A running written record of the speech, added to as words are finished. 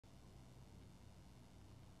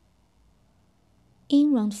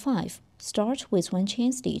In round 5, start with 1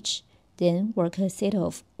 chain stitch, then work a set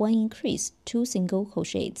of 1 increase 2 single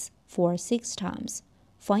crochets for 6 times.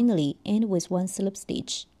 Finally, end with 1 slip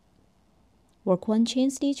stitch. Work 1 chain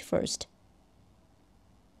stitch first.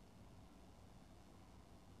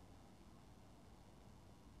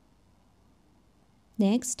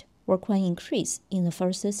 Next, work 1 increase in the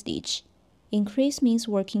first stitch. Increase means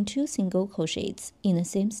working 2 single crochets in the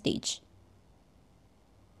same stitch.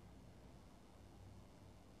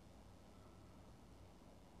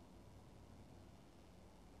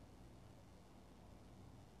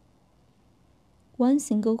 One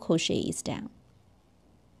single crochet is done.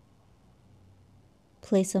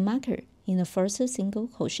 Place a marker in the first single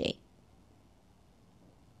crochet.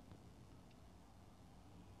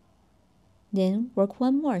 Then work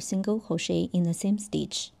 1 more single crochet in the same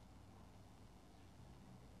stitch.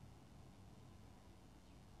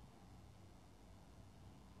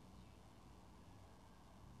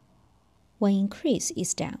 One increase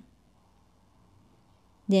is done.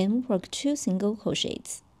 Then work 2 single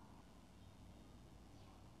crochets.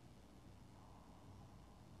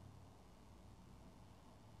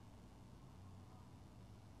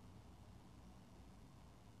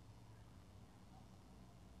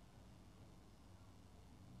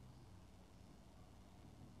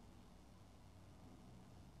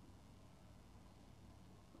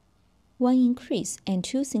 One increase and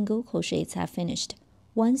 2 single crochets are finished.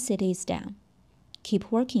 1 set is done.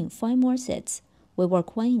 Keep working 5 more sets. We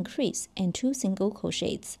work 1 increase and 2 single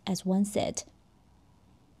crochets as 1 set.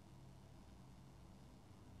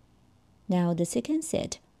 Now the second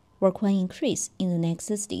set, work 1 increase in the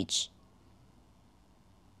next stitch.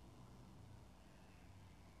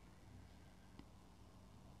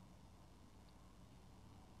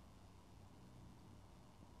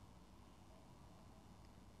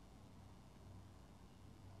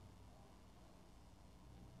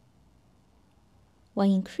 One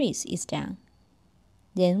increase is done.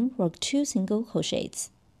 Then work 2 single crochets.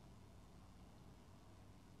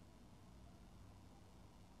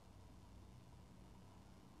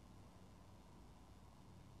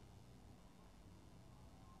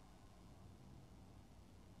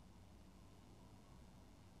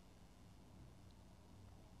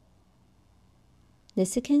 The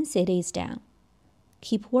second set is done.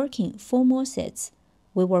 Keep working 4 more sets.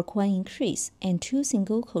 We work 1 increase and 2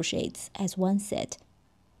 single crochets as 1 set.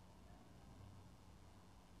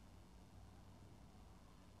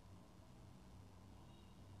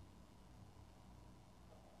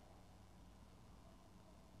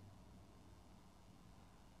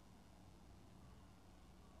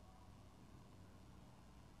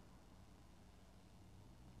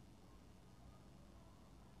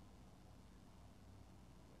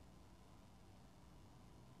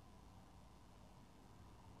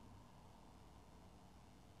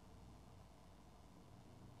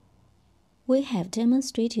 We have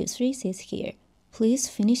demonstrated 3 sets here. Please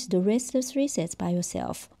finish the rest of 3 sets by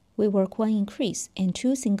yourself. We work 1 increase and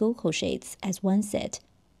 2 single crochets as 1 set.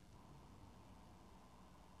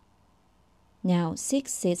 Now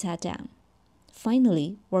 6 sets are done.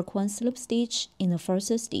 Finally, work 1 slip stitch in the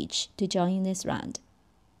first stitch to join this round.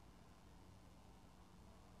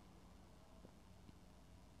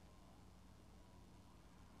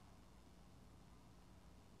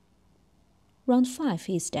 Round 5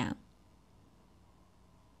 is done.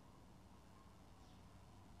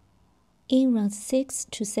 In rounds 6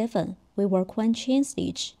 to 7, we work 1 chain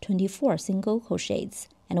stitch, 24 single crochets,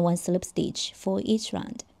 and 1 slip stitch for each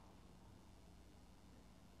round.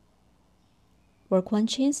 Work 1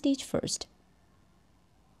 chain stitch first.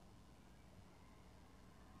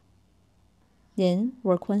 Then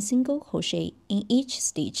work 1 single crochet in each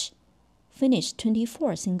stitch. Finish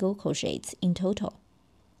 24 single crochets in total.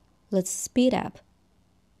 Let's speed up.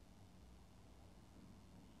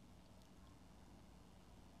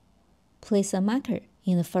 Place a marker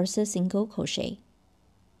in the first single crochet.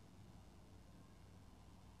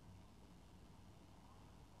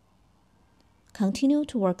 Continue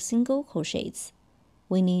to work single crochets.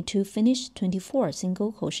 We need to finish 24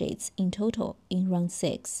 single crochets in total in round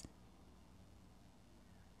 6.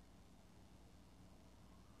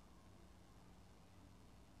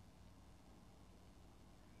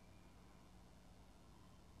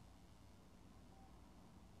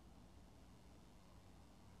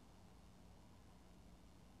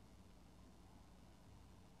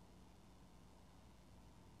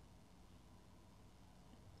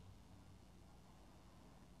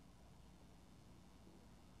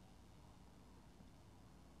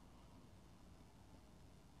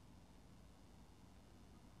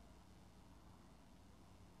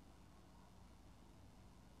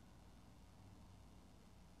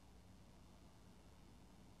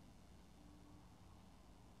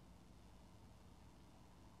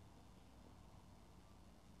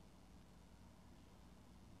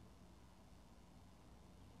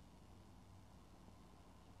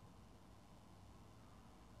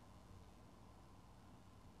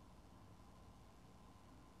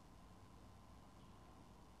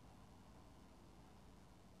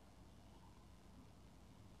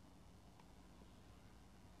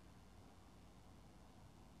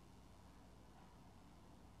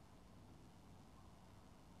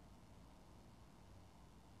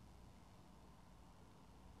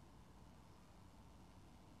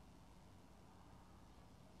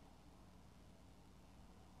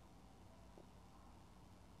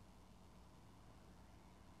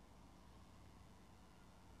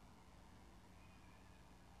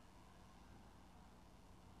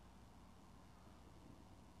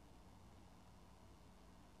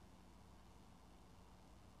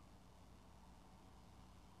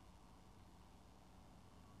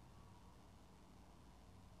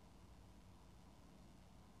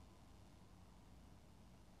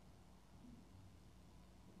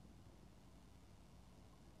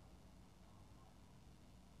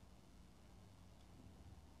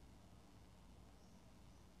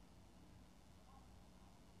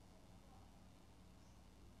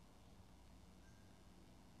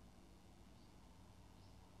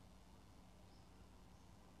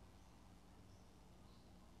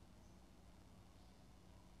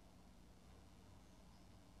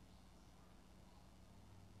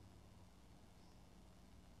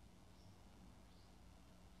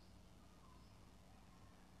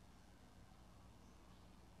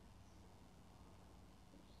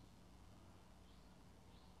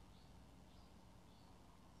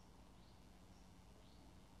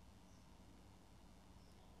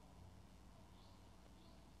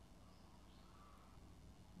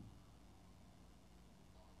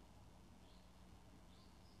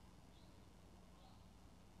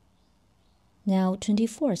 Now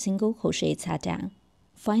 24 single crochets are done.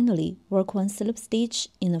 Finally, work 1 slip stitch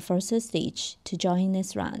in the first stitch to join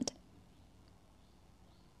this round.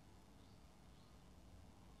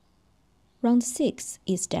 Round 6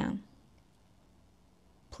 is done.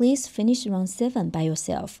 Please finish round 7 by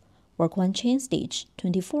yourself. Work 1 chain stitch,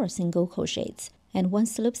 24 single crochets, and 1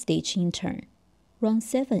 slip stitch in turn. Round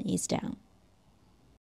 7 is done.